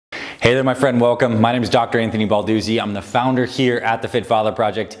Hey there, my friend, welcome. My name is Dr. Anthony Balduzzi. I'm the founder here at the Fit Father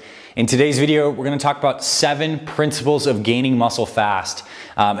Project. In today's video, we're gonna talk about 7 principles of gaining muscle fast.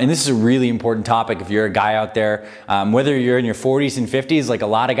 And this is a really important topic if you're a guy out there, whether you're in your 40s and 50s, like a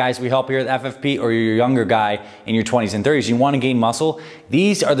lot of guys we help here at the FFP, or you're a younger guy in your 20s and 30s, you wanna gain muscle.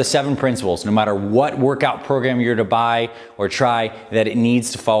 These are the 7 principles, no matter what workout program you're to buy or try, that it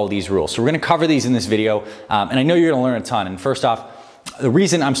needs to follow these rules. So we're gonna cover these in this video, and I know you're gonna learn a ton. And first off, the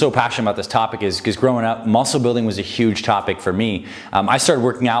reason I'm so passionate about this topic is because growing up, muscle building was a huge topic for me. I started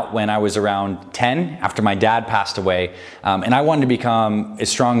working out when I was around 10 after my dad passed away, and I wanted to become as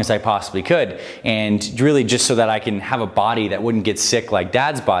strong as I possibly could, and really just so that I can have a body that wouldn't get sick like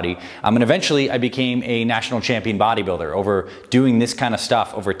dad's body. And eventually I became a national champion bodybuilder over doing this kind of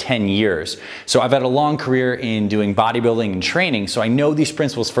stuff over 10 years. So I've had a long career in doing bodybuilding and training, so I know these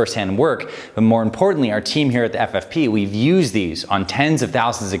principles firsthand work, but more importantly, our team here at the FFP, we've used these on tens of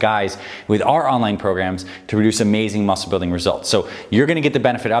thousands of guys with our online programs to produce amazing muscle building results. So you're gonna get the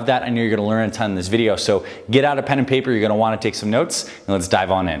benefit of that. I know you're gonna learn a ton in this video. So get out a pen and paper, you're gonna wanna take some notes, and let's dive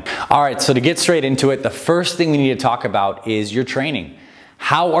on in. All right, so to get straight into it, the first thing we need to talk about is your training.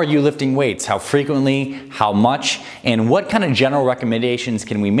 How are you lifting weights? How frequently? How much? And what kind of general recommendations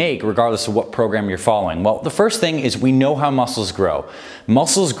can we make regardless of what program you're following? Well, the first thing is we know how muscles grow.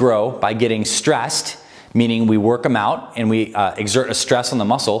 Muscles grow by getting stressed, meaning we work them out and we exert a stress on the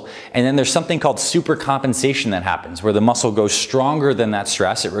muscle, and then there's something called super compensation that happens where the muscle goes stronger than that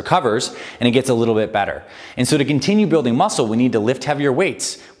stress, it recovers, and it gets a little bit better. And so to continue building muscle, we need to lift heavier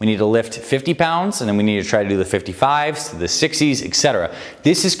weights. We need to lift 50 pounds, and then we need to try to do the 55s, the 60s, etc.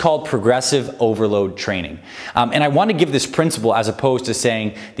 This is called progressive overload training. And I want to give this principle as opposed to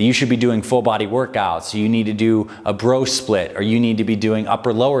saying that you should be doing full body workouts, so you need to do a bro split, or you need to be doing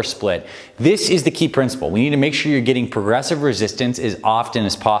upper lower split. This is the key principle. We need to make sure you're getting progressive resistance as often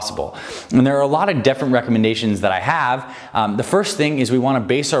as possible. And there are a lot of different recommendations that I have. The first thing is we want to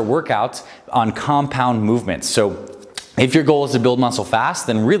base our workouts on compound movements. So if your goal is to build muscle fast,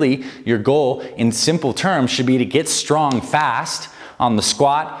 then really your goal in simple terms should be to get strong fast on the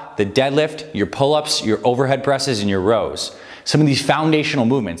squat, the deadlift, your pull-ups, your overhead presses, and your rows. Some of these foundational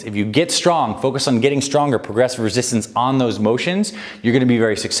movements. If you get strong, focus on getting stronger, progressive resistance on those motions, you're gonna be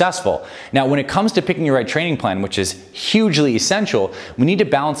very successful. Now, when it comes to picking your right training plan, which is hugely essential, we need to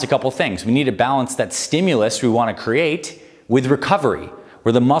balance a couple things. We need to balance that stimulus we wanna create with recovery,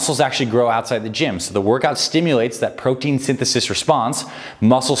 where the muscles actually grow outside the gym. So the workout stimulates that protein synthesis response.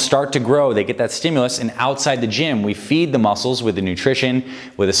 Muscles start to grow, they get that stimulus, and outside the gym, we feed the muscles with the nutrition,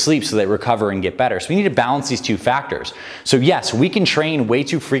 with the sleep, so they recover and get better. So we need to balance these two factors. So yes, we can train way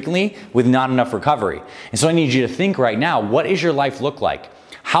too frequently with not enough recovery. And so I need you to think right now, what does your life look like?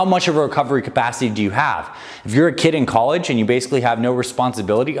 How much of a recovery capacity do you have? If you're a kid in college and you basically have no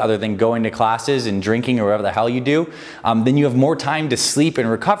responsibility other than going to classes and drinking or whatever the hell you do, then you have more time to sleep and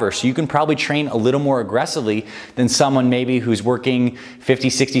recover. So you can probably train a little more aggressively than someone maybe who's working 50,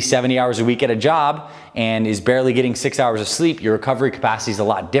 60, 70 hours a week at a job and is barely getting 6 hours of sleep. Your recovery capacity is a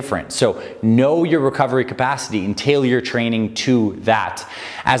lot different. So know your recovery capacity and tailor your training to that.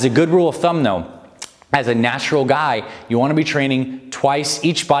 As a good rule of thumb though, as a natural guy, you want to be training twice,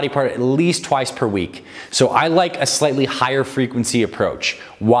 each body part at least twice per week. So I like a slightly higher frequency approach.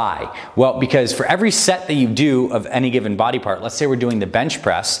 Why? Well, because for every set that you do of any given body part, let's say we're doing the bench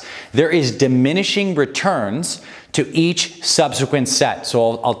press, there is diminishing returns to each subsequent set.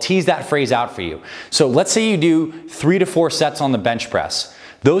 So I'll tease that phrase out for you. So let's say you do 3 to 4 sets on the bench press.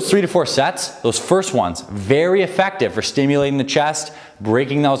 Those 3 to 4 sets, those first ones, very effective for stimulating the chest,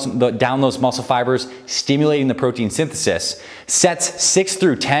 breaking down those muscle fibers, stimulating the protein synthesis. Sets 6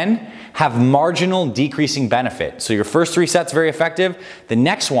 through 10 have marginal decreasing benefit. So your first 3 sets very effective. The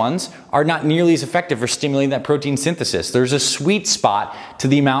next ones are not nearly as effective for stimulating that protein synthesis. There's a sweet spot to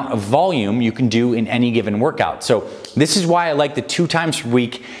the amount of volume you can do in any given workout. So this is why I like the 2 times per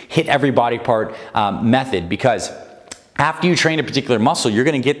week hit every body part method, because after you train a particular muscle, you're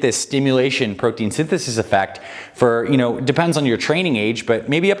gonna get this stimulation protein synthesis effect for, depends on your training age, but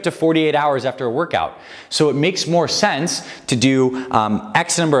maybe up to 48 hours after a workout. So it makes more sense to do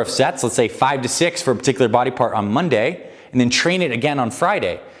X number of sets, let's say 5 to 6 for a particular body part on Monday, and then train it again on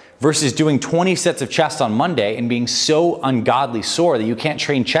Friday, versus doing 20 sets of chest on Monday and being so ungodly sore that you can't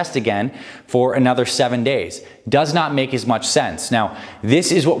train chest again for another 7 days. does not make as much sense. Now,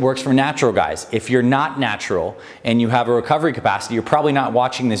 this is what works for natural guys. If you're not natural and you have a recovery capacity, you're probably not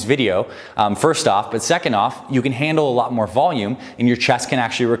watching this video, first off, but second off, you can handle a lot more volume and your chest can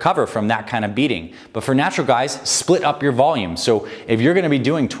actually recover from that kind of beating. But for natural guys, split up your volume. So if you're gonna be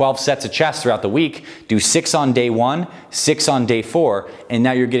doing 12 sets of chest throughout the week, do 6 on day 1, 6 on day 4, and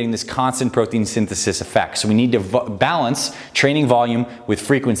now you're getting this constant protein synthesis effect. So we need to balance training volume with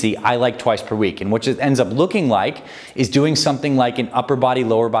frequency. I like twice per week. And what it ends up looking like is doing something like an upper body,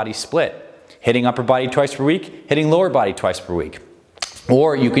 lower body split. Hitting upper body twice per week, hitting lower body twice per week.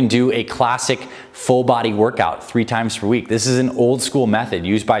 Or you can do a classic full body workout 3 times per week. This is an old school method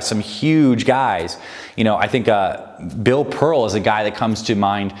used by some huge guys. You know, I think Bill Pearl is a guy that comes to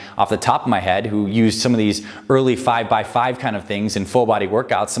mind off the top of my head who used some of these early 5x5 kind of things in full body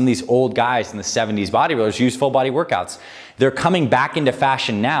workouts. Some of these old guys in the 70s bodybuilders used full body workouts. They're coming back into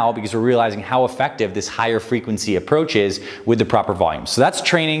fashion now because we're realizing how effective this higher frequency approach is with the proper volume. So that's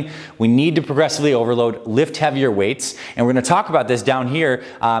training. We need to progressively overload, lift heavier weights. And we're gonna talk about this down here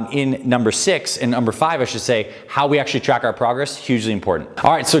in number 6 and number 5, I should say, how we actually track our progress, hugely important.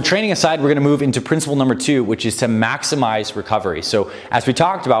 All right, so training aside, we're gonna move into principle number 2, which is to maximize recovery. So as we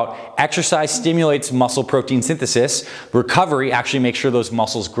talked about, exercise stimulates muscle protein synthesis. Recovery actually makes sure those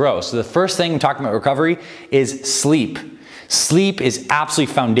muscles grow. So the first thing we're talking about recovery is sleep. Sleep is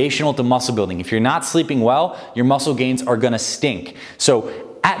absolutely foundational to muscle building. If you're not sleeping well, your muscle gains are gonna stink. So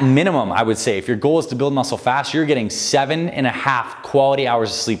at minimum, I would say, if your goal is to build muscle fast, you're getting 7.5 quality hours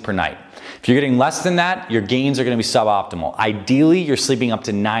of sleep per night. If you're getting less than that, your gains are gonna be suboptimal. Ideally, you're sleeping up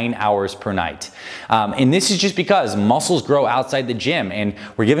to 9 hours per night. And this is just because muscles grow outside the gym and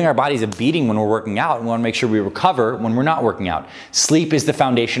we're giving our bodies a beating when we're working out and we wanna make sure we recover when we're not working out. Sleep is the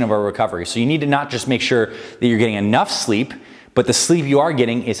foundation of our recovery. So you need to not just make sure that you're getting enough sleep, but the sleep you are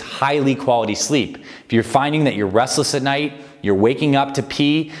getting is highly quality sleep. If you're finding that you're restless at night, you're waking up to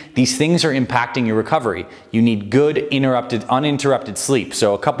pee, these things are impacting your recovery. You need good uninterrupted sleep.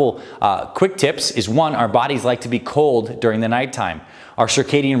 So a couple quick tips is, 1, our bodies like to be cold during the nighttime. Our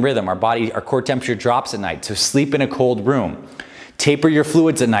circadian rhythm, our core temperature drops at night, so sleep in a cold room. Taper your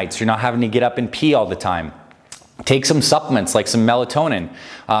fluids at night so you're not having to get up and pee all the time. Take some supplements like some melatonin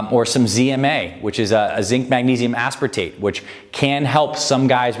or some ZMA, which is a zinc magnesium aspartate, which can help some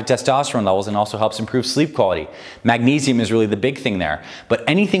guys with testosterone levels and also helps improve sleep quality. Magnesium is really the big thing there. But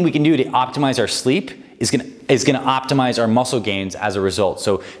anything we can do to optimize our sleep is gonna optimize our muscle gains as a result.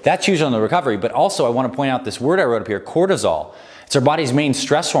 So that's usually on the recovery, but also I wanna point out this word I wrote up here, cortisol. It's our body's main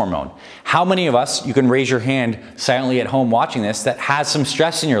stress hormone. How many of us, you can raise your hand silently at home watching this, that has some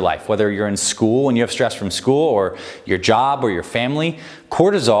stress in your life, whether you're in school and you have stress from school or your job or your family?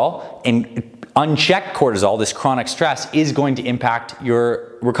 Cortisol, and unchecked cortisol, this chronic stress, is going to impact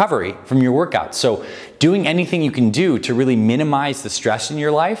your recovery from your workouts. So doing anything you can do to really minimize the stress in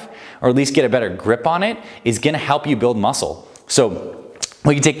your life, or at least get a better grip on it, is gonna help you build muscle. So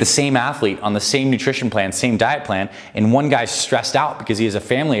we can take the same athlete on the same nutrition plan, same diet plan, and one guy's stressed out because he has a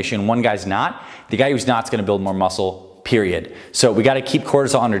family issue and one guy's not. The guy who's not is gonna build more muscle, period. So we gotta keep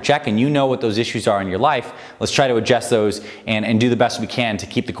cortisol under check, and you know what those issues are in your life. Let's try to adjust those and do the best we can to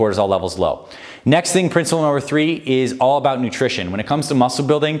keep the cortisol levels low. Next thing, principle number 3, is all about nutrition. When it comes to muscle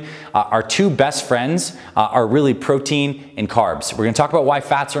building, our 2 best friends are really protein and carbs. We're gonna talk about why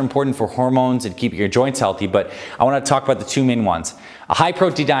fats are important for hormones and keeping your joints healthy, but I wanna talk about the 2 main ones. A high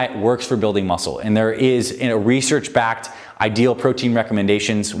protein diet works for building muscle, and there is a research-backed ideal protein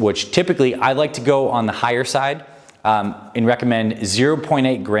recommendations, which typically I like to go on the higher side and recommend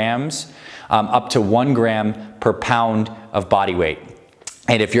 0.8 grams up to 1 gram per pound of body weight.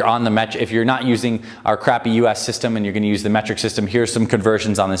 And if you're on the if you're not using our crappy US system and you're gonna use the metric system, here's some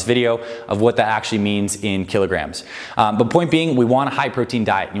conversions on this video of what that actually means in kilograms. But point being, we want a high protein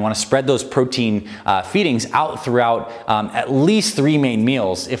diet. You wanna spread those protein feedings out throughout at least 3 main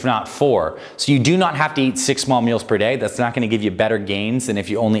meals, if not 4. So you do not have to eat 6 small meals per day. That's not gonna give you better gains than if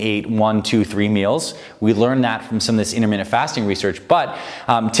you only ate 1, 2, 3 meals. We learned that from some of this intermittent fasting research, but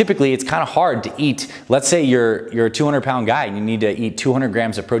typically it's kind of hard to eat. Let's say you're a 200-pound guy and you need to eat 200 grams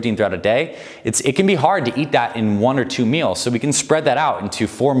of protein throughout a day. It can be hard to eat that in 1 or 2 meals. So we can spread that out into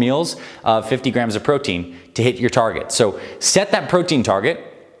 4 meals of 50 grams of protein to hit your target. So set that protein target.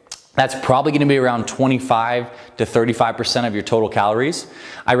 That's probably gonna be around 25 to 35% of your total calories.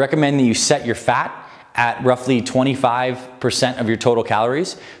 I recommend that you set your fat at roughly 25 5% of your total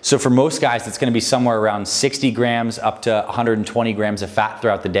calories. So for most guys, it's gonna be somewhere around 60 grams up to 120 grams of fat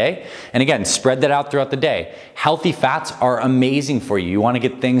throughout the day. And again, spread that out throughout the day. Healthy fats are amazing for you. You wanna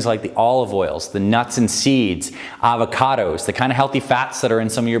get things like the olive oils, the nuts and seeds, avocados, the kind of healthy fats that are in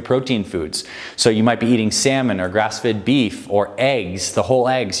some of your protein foods. So you might be eating salmon or grass-fed beef or eggs, the whole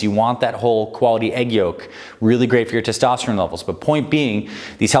eggs. You want that whole quality egg yolk. Really great for your testosterone levels. But point being,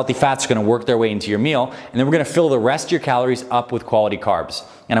 these healthy fats are gonna work their way into your meal, and then we're gonna fill the rest of your calories up with quality carbs.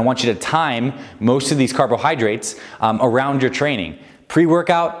 And I want you to time most of these carbohydrates around your training.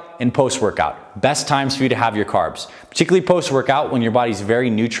 Pre-workout and post-workout. Best times for you to have your carbs. Particularly post-workout when your body's very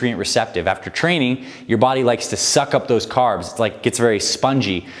nutrient receptive. After training, your body likes to suck up those carbs. It's like, gets very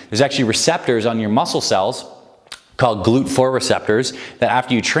spongy. There's actually receptors on your muscle cells called GLUT4 receptors that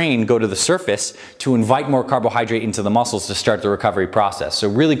after you train go to the surface to invite more carbohydrate into the muscles to start the recovery process. So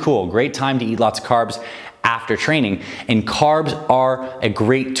really cool, great time to eat lots of carbs after training. And carbs are a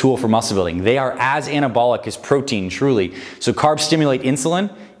great tool for muscle building. They are as anabolic as protein, truly. So carbs stimulate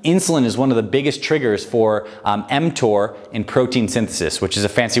insulin. Insulin is one of the biggest triggers for mTOR in protein synthesis, which is a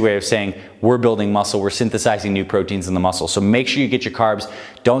fancy way of saying we're building muscle, we're synthesizing new proteins in the muscle. So make sure you get your carbs,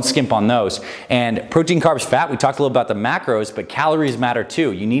 don't skimp on those. And protein, carbs, fat, we talked a little about the macros, but calories matter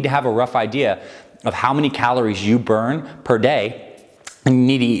too. You need to have a rough idea of how many calories you burn per day, and you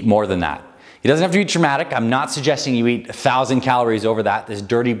need to eat more than that. It doesn't have to be dramatic. I'm not suggesting you eat 1,000 calories over that, this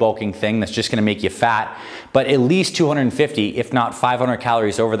dirty bulking thing that's just gonna make you fat, but at least 250, if not 500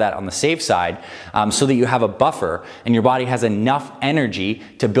 calories over that on the safe side, so that you have a buffer and your body has enough energy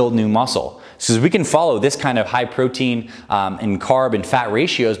to build new muscle. So we can follow this kind of high protein and carb and fat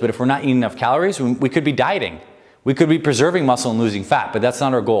ratios, but if we're not eating enough calories, we could be dieting. We could be preserving muscle and losing fat, but that's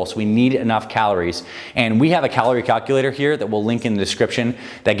not our goal. So we need enough calories. And we have a calorie calculator here that we'll link in the description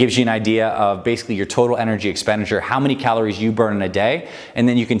that gives you an idea of basically your total energy expenditure, how many calories you burn in a day. And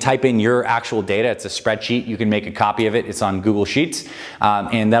then you can type in your actual data. It's a spreadsheet. You can make a copy of it. It's on Google Sheets.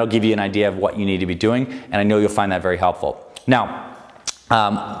 And that'll give you an idea of what you need to be doing. And I know you'll find that very helpful. Now,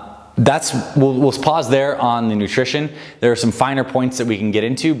 we'll pause there on the nutrition. There are some finer points that we can get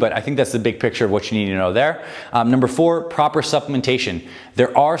into, but I think that's the big picture of what you need to know there. Number 4, proper supplementation.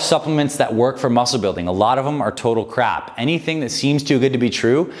 There are supplements that work for muscle building. A lot of them are total crap. Anything that seems too good to be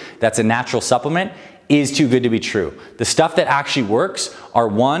true, that's a natural supplement, is too good to be true. The stuff that actually works are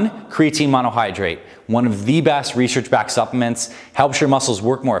 1, creatine monohydrate. One of the best research-backed supplements, helps your muscles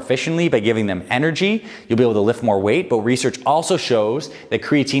work more efficiently by giving them energy. You'll be able to lift more weight, but research also shows that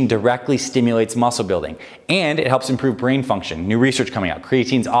creatine directly stimulates muscle building and it helps improve brain function. New research coming out.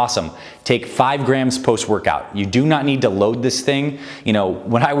 Creatine's awesome. Take 5 grams post-workout. You do not need to load this thing. You know,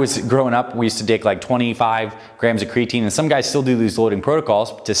 when I was growing up, we used to take like 25 grams of creatine, and some guys still do these loading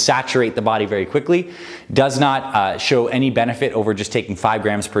protocols to saturate the body very quickly. Does not show any benefit over just taking 5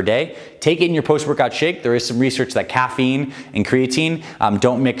 grams per day. Take it in your post-workout shake. There is some research that caffeine and creatine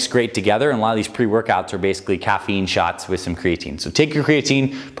don't mix great together, and a lot of these pre-workouts are basically caffeine shots with some creatine. So take your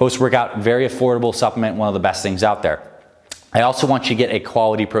creatine post-workout, very affordable supplement, one of the best things out there. I also want you to get a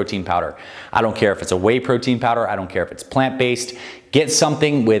quality protein powder. I don't care if it's a whey protein powder, I don't care if it's plant-based. Get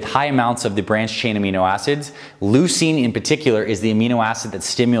something with high amounts of the branched chain amino acids. Leucine in particular is the amino acid that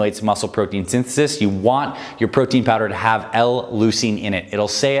stimulates muscle protein synthesis. You want your protein powder to have L-leucine in it. It'll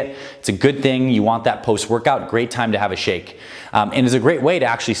say it. It's a good thing. You want that post-workout. Great time to have a shake. And it's a great way to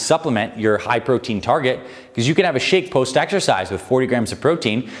actually supplement your high protein target, because you can have a shake post-exercise with 40 grams of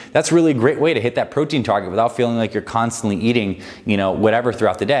protein. That's really a great way to hit that protein target without feeling like you're constantly eating, you know, whatever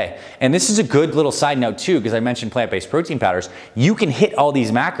throughout the day. And this is a good little side note too, because I mentioned plant-based protein powders. You can hit all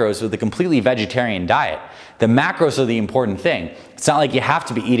these macros with a completely vegetarian diet. The macros are the important thing. It's not like you have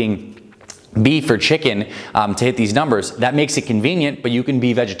to be eating beef or chicken to hit these numbers. That makes it convenient, but you can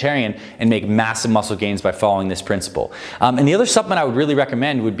be vegetarian and make massive muscle gains by following this principle. And the other supplement I would really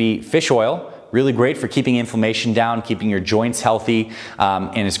recommend would be fish oil. Really great for keeping inflammation down, keeping your joints healthy,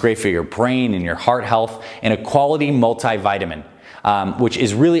 and it's great for your brain and your heart health, and a quality multivitamin. Which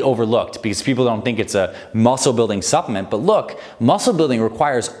is really overlooked because people don't think it's a muscle building supplement. But look, muscle building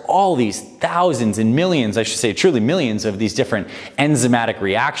requires all these thousands and millions, I should say truly millions of these different enzymatic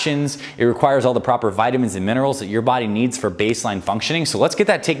reactions. It requires all the proper vitamins and minerals that your body needs for baseline functioning. So let's get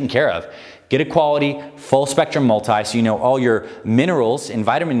that taken care of. Get a quality full spectrum multi so you know all your minerals and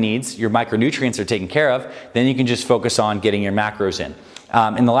vitamin needs, your micronutrients are taken care of. Then you can just focus on getting your macros in.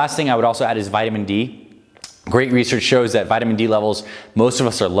 And the last thing I would also add is vitamin D. Great research shows that vitamin D levels, most of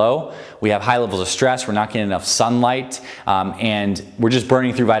us are low. We have high levels of stress, we're not getting enough sunlight, and we're just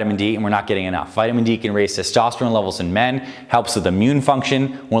burning through vitamin D and we're not getting enough. Vitamin D can raise testosterone levels in men, helps with immune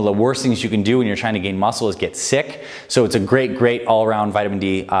function. One of the worst things you can do when you're trying to gain muscle is get sick. So it's a great all-around vitamin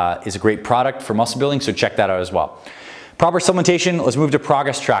D is a great product for muscle building, so check that out as well. Proper supplementation, let's move to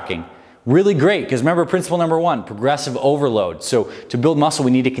progress tracking. Really great, because remember principle number 1, progressive overload. So to build muscle, we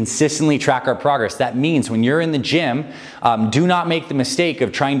need to consistently track our progress. That means when you're in the gym, do not make the mistake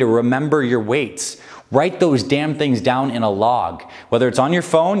of trying to remember your weights. Write those damn things down in a log. Whether it's on your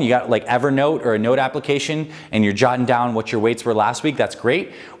phone, you got like Evernote or a note application, and you're jotting down what your weights were last week, that's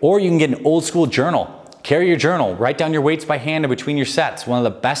great. Or you can get an old school journal. Carry your journal, write down your weights by hand in between your sets. One of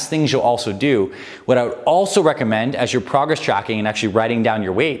the best things you'll also do. What I would also recommend as you're progress tracking and actually writing down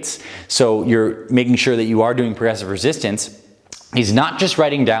your weights, so you're making sure that you are doing progressive resistance, is not just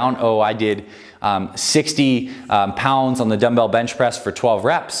writing down, oh, I did 60 pounds on the dumbbell bench press for 12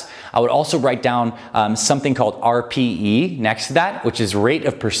 reps. I would also write down something called RPE next to that, which is rate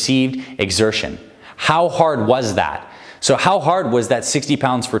of perceived exertion. How hard was that? So how hard was that 60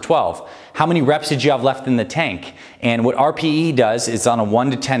 pounds for 12? How many reps did you have left in the tank? And what RPE does is on a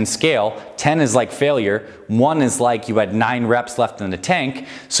 1 to 10 scale, 10 is like failure, 1 is like you had 9 reps left in the tank.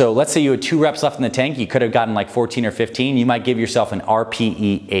 So let's say you had 2 reps left in the tank, you could have gotten like 14 or 15, you might give yourself an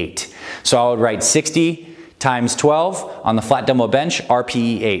RPE 8. So I would write 60 times 12 on the flat dumbbell bench,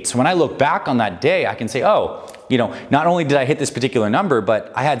 RPE 8. So when I look back on that day, I can say, oh, you know, not only did I hit this particular number,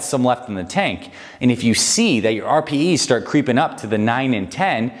 but I had some left in the tank. And if you see that your RPEs start creeping up to the 9 and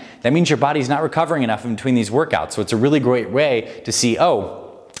 10, that means your body's not recovering enough in between these workouts. So it's a really great way to see,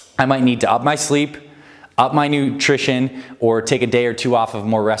 oh, I might need to up my sleep, up my nutrition, or take a day or 2 off of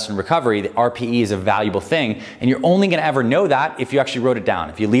more rest and recovery. The RPE is a valuable thing, and you're only gonna ever know that if you actually wrote it down.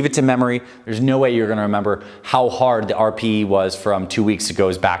 If you leave it to memory, there's no way you're gonna remember how hard the RPE was from 2 weeks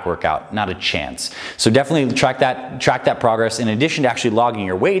ago's back workout. Not a chance. So definitely track that progress. In addition to actually logging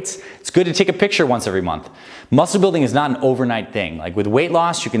your weights, it's good to take a picture once every month. Muscle building is not an overnight thing. Like with weight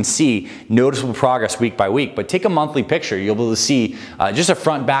loss, you can see noticeable progress week by week, but take a monthly picture. You'll be able to see just a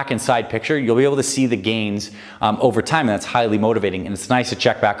front, back, and side picture. You'll be able to see the gains over time, and that's highly motivating, and it's nice to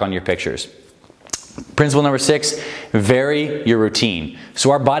check back on your pictures. Principle number 6, vary your routine.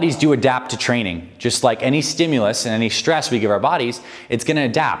 So our bodies do adapt to training. Just like any stimulus and any stress we give our bodies, it's gonna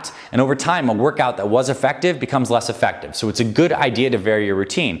adapt. And over time, a workout that was effective becomes less effective. So it's a good idea to vary your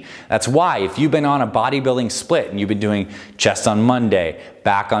routine. That's why if you've been on a bodybuilding split and you've been doing chest on Monday,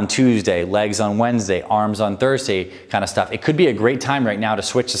 back on Tuesday, legs on Wednesday, arms on Thursday kind of stuff, it could be a great time right now to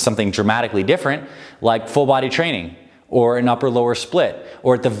switch to something dramatically different like full body training, or an upper lower split,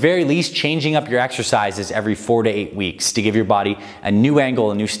 or at the very least changing up your exercises every 4 to 8 weeks to give your body a new angle,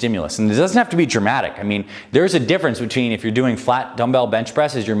 a new stimulus. And it doesn't have to be dramatic. I mean, there's a difference between if you're doing flat dumbbell bench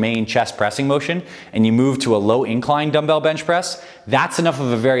press as your main chest pressing motion and you move to a low incline dumbbell bench press, that's enough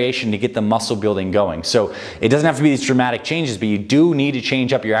of a variation to get the muscle building going. So it doesn't have to be these dramatic changes, but you do need to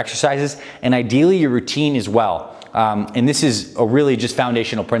change up your exercises and ideally your routine as well. And this is a really just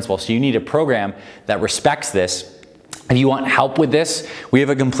foundational principle. So you need a program that respects this. If you want help with this, we have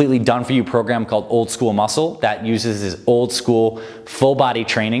a completely done for you program called Old School Muscle that uses this old school full body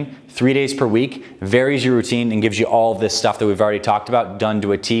training, 3 days per week, varies your routine and gives you all of this stuff that we've already talked about done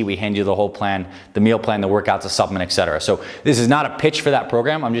to a T. We hand you the whole plan, the meal plan, the workouts, the supplement, etc. So this is not a pitch for that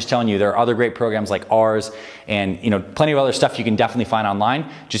program. I'm just telling you there are other great programs like ours and plenty of other stuff you can definitely find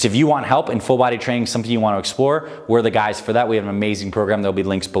online. Just if you want help in full body training, something you want to explore, we're the guys for that. We have an amazing program. There'll be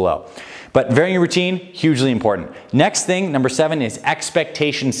links below. But varying your routine, hugely important. Next thing, number 7, is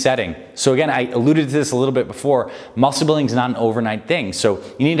expectation setting. So again, I alluded to this a little bit before. Muscle building is not an overnight thing. So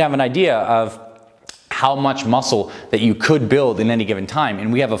you need to have an idea of how much muscle that you could build in any given time.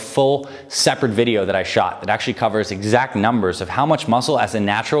 And we have a full separate video that I shot that actually covers exact numbers of how much muscle as a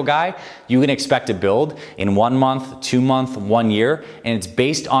natural guy you can expect to build in 1 month, 2 months, 1 year, and it's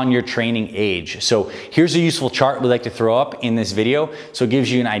based on your training age. So here's a useful chart we'd like to throw up in this video. So it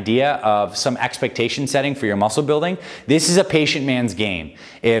gives you an idea of some expectation setting for your muscle building. This is a patient man's game.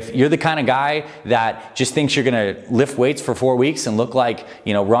 If you're the kind of guy that just thinks you're gonna lift weights for 4 weeks and look like,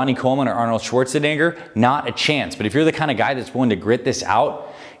 Ronnie Coleman or Arnold Schwarzenegger, not a chance. But if you're the kind of guy that's willing to grit this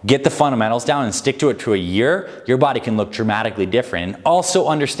out, get the fundamentals down and stick to it for a year, your body can look dramatically different. And also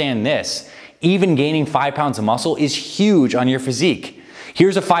understand this, even gaining 5 pounds of muscle is huge on your physique.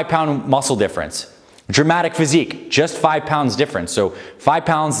 Here's a 5-pound muscle difference. Dramatic physique, just 5 pounds difference. So 5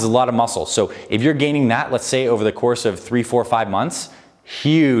 pounds is a lot of muscle. So if you're gaining that, let's say over the course of 3, 4, 5 months,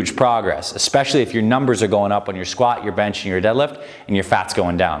 huge progress, especially if your numbers are going up on your squat, your bench, and your deadlift, and your fat's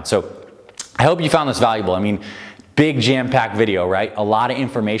going down. So I hope you found this valuable. I mean, big jam-packed video, right? A lot of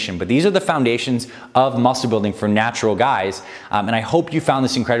information, but these are the foundations of muscle building for natural guys. And I hope you found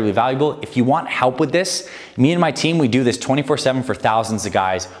this incredibly valuable. If you want help with this, me and my team, we do this 24/7 for thousands of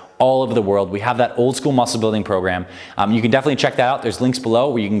guys all over the world. We have that old school muscle building program. You can definitely check that out. There's links below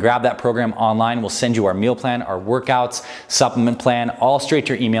where you can grab that program online. We'll send you our meal plan, our workouts, supplement plan, all straight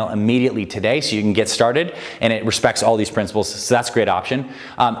to your email immediately today so you can get started, and it respects all these principles. So that's a great option.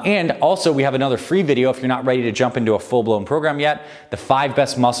 And also we have another free video if you're not ready to jump into a full-blown program yet, the 5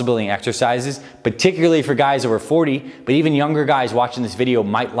 best muscle building exercises, particularly for guys over 40, but even younger guys watching this video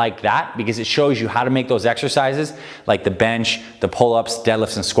might like that because it shows you how to make those exercises like the bench, the pull-ups,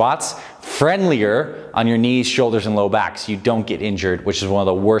 deadlifts, and squats friendlier on your knees, shoulders, and low back so you don't get injured, which is one of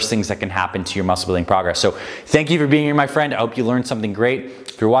the worst things that can happen to your muscle building progress. So thank you for being here, my friend. I hope you learned something great.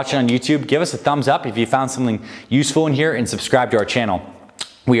 If you're watching on YouTube, give us a thumbs up if you found something useful in here, and subscribe to our channel.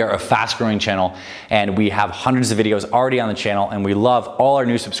 We are a fast growing channel and we have hundreds of videos already on the channel, and we love all our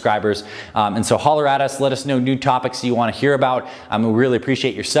new subscribers. And so holler at us, let us know new topics you want to hear about. We really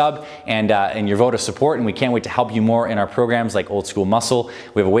appreciate your sub and your vote of support, and we can't wait to help you more in our programs like Old School Muscle.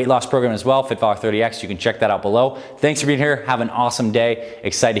 We have a weight loss program as well, FitFollower 30X. You can check that out below. Thanks for being here. Have an awesome day.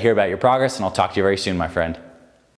 Excited to hear about your progress, and I'll talk to you very soon, my friend.